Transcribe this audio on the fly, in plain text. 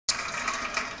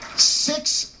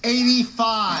$685.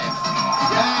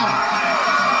 Adam.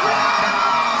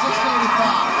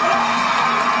 $685.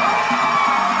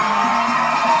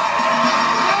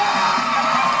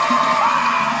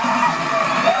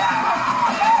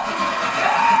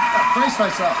 Brace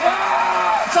myself.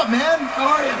 What's up, man? How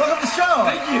are you? Welcome to the show.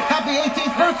 Thank you. Happy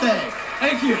 18th birthday.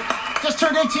 Thank you. Just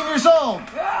turned 18 years old.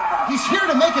 He's here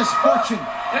to make his fortune.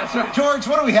 That's right. George,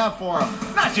 what do we have for him?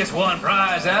 Not just one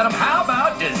prize, Adam. How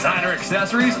about designer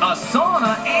accessories, a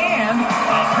sauna, and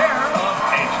a pair of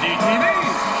HD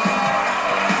TVs?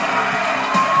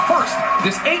 First,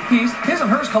 this 8-piece His and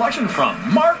Hers collection from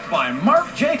Mark by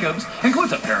Marc Jacobs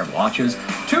includes a pair of watches,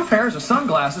 2 pairs of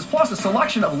sunglasses, plus a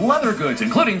selection of leather goods,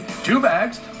 including 2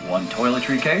 bags, 1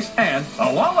 toiletry case, and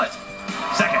a wallet.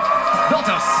 Second, built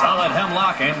of solid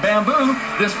hemlock and bamboo,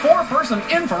 this 4-person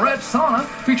infrared sauna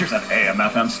features an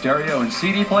AM/FM stereo and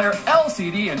CD player,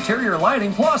 LCD interior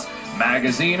lighting, plus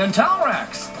magazine and towel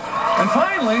racks. And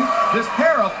finally, this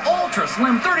pair of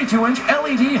ultra-slim 32-inch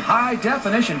LED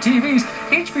high-definition TVs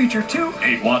each feature 2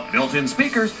 8-watt built-in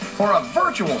speakers for a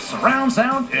virtual surround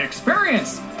sound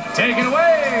experience. Take it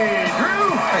away,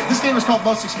 Drew! Hey, this game is called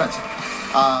Most Expensive.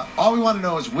 All we want to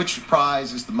know is which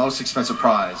prize is the most expensive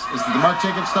prize. Is it the Marc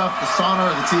Jacobs stuff, the sauna,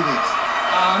 or the TVs?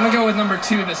 I'm going to go with number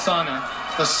 2, the sauna.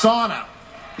 The sauna.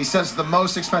 He says the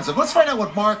most expensive. Let's find out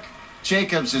what Marc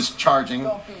Jacobs is charging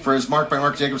for his Mark by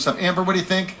Marc Jacobs stuff. Amber, what do you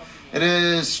think? It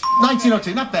is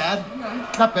 $19.02. Not bad.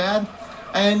 Not bad.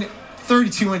 And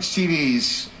 32-inch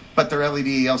TVs, but they're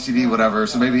LED, LCD, whatever.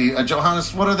 So maybe,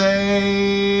 Johannes, what are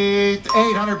they?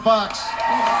 $800.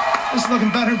 This is looking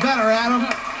better and better, Adam.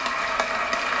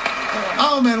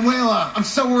 Oh, Manuela, I'm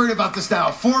so worried about this now.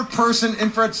 4-person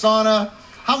infrared sauna.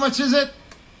 How much is it?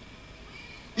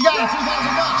 You got it, $3,000.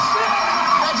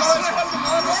 Congratulations.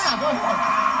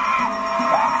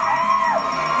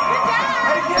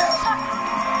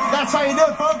 That's how you do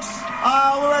it, folks.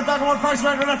 We'll be right back on One Price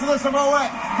Right after this. I'm away.